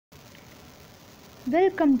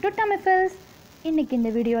Welcome to டமிஃபில்ஸ். இன்றைக்கி இந்த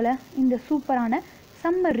வீடியோவில் இந்த சூப்பரான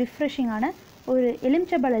சம்மர் ரிஃப்ரெஷிங்கான ஒரு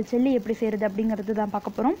எலுமிச்சம்பழ ஜெல்லி எப்படி செய்கிறது அப்படிங்கிறது தான்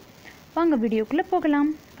பார்க்க போகிறோம். வாங்க வீடியோக்குள்ளே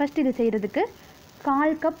போகலாம். ஃபஸ்ட் இது செய்கிறதுக்கு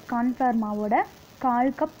 1/4 கப் கார்ன்ஃப்ளவர் மாவோட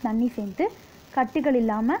 1/4 கப் தண்ணி சேர்த்து கட்டிகள்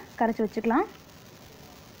இல்லாமல் கரைச்சி வச்சுக்கலாம்.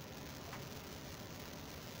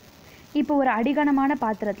 இப்போ ஒரு அடிகனமான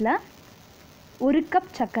பாத்திரத்தில் 1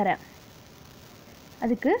 கப் சர்க்கரை,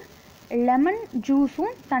 அதுக்கு லெமன்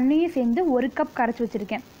ஜூஸும் தண்ணியும் சேர்ந்து 1 கப் கரைச்சி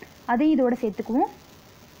வச்சுருக்கேன், அதையும் இதோட சேர்த்துக்குவோம்.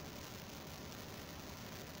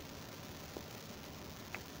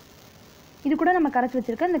 இது கூட நம்ம கரைச்சி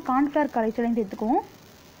வச்சுருக்க இந்த கார்ன்ஃப்ளவர் கரைச்சலையும் சேர்த்துக்குவோம்.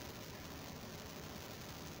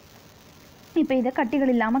 இப்போ இதை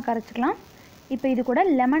கட்டிகள் இல்லாமல் கரைச்சிக்கலாம். இப்போ இது கூட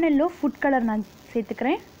லெமன் எல்லோ ஃபுட் கலர் நான்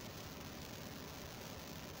சேர்த்துக்கிறேன்.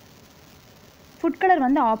 ஃபுட் கலர்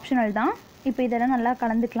வந்து ஆப்ஷனல் தான். இப்போ இதெல்லாம் நல்லா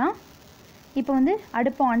கலந்துக்கலாம். இப்போ வந்து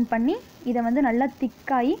அடுப்பை ஆன் பண்ணி இதை வந்து நல்லா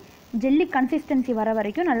திக்காகி ஜெல்லி கன்சிஸ்டன்சி வர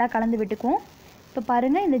வரைக்கும் நல்லா கலந்து விட்டுக்குவோம். இப்போ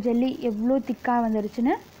பாருங்கள், இந்த ஜெல்லி எவ்வளோ திக்காக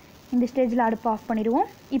வந்துருச்சுன்னு. இந்த ஸ்டேஜில் அடுப்பை ஆஃப் பண்ணிடுவோம்.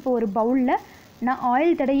 இப்போ ஒரு பவுலில் நான்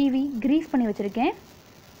ஆயில் தடவி க்ரீஸ் பண்ணி வச்சுருக்கேன்.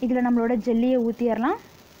 இதில் நம்மளோட ஜெல்லியை ஊற்றிடலாம்.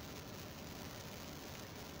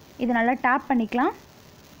 இதை நல்லா டேப் பண்ணிக்கலாம்.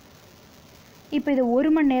 இப்போ இதை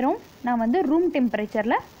 1 மணி நேரம் நான் வந்து ரூம்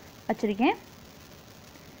டெம்பரேச்சரில் வச்சுருக்கேன்.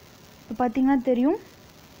 இப்போ பார்த்திங்கன்னா தெரியும்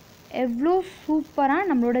எவ்வளோ சூப்பராக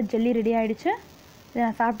நம்மளோட ஜெல்லி ரெடி ஆகிடுச்சு. இதை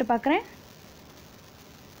நான் சாப்பிட்டு பார்க்குறேன்.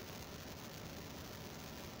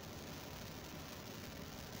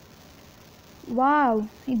 வாவ்,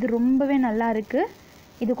 இது ரொம்பவே நல்லா இருக்குது.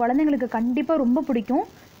 இது குழந்தைங்களுக்கு கண்டிப்பாக ரொம்ப பிடிக்கும்.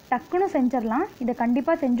 டக்குன்னு செஞ்சிடலாம். இதை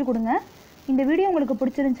கண்டிப்பாக செஞ்சு கொடுங்க. இந்த வீடியோ உங்களுக்கு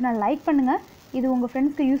பிடிச்சிருந்துச்சுன்னா லைக் பண்ணுங்கள். இது உங்கள்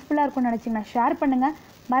ஃப்ரெண்ட்ஸ்க்கு யூஸ்ஃபுல்லாக இருக்கும்னு நினச்சிங்கன்னா ஷேர் பண்ணுங்கள்.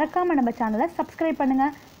 மறக்காமல் நம்ம சேனலை சப்ஸ்கிரைப்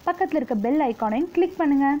பண்ணுங்கள். பக்கத்தில் இருக்க பெல் ஐக்கானையும் கிளிக்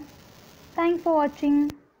பண்ணுங்கள். தேங்க்ஸ் ஃபார் வாட்சிங்.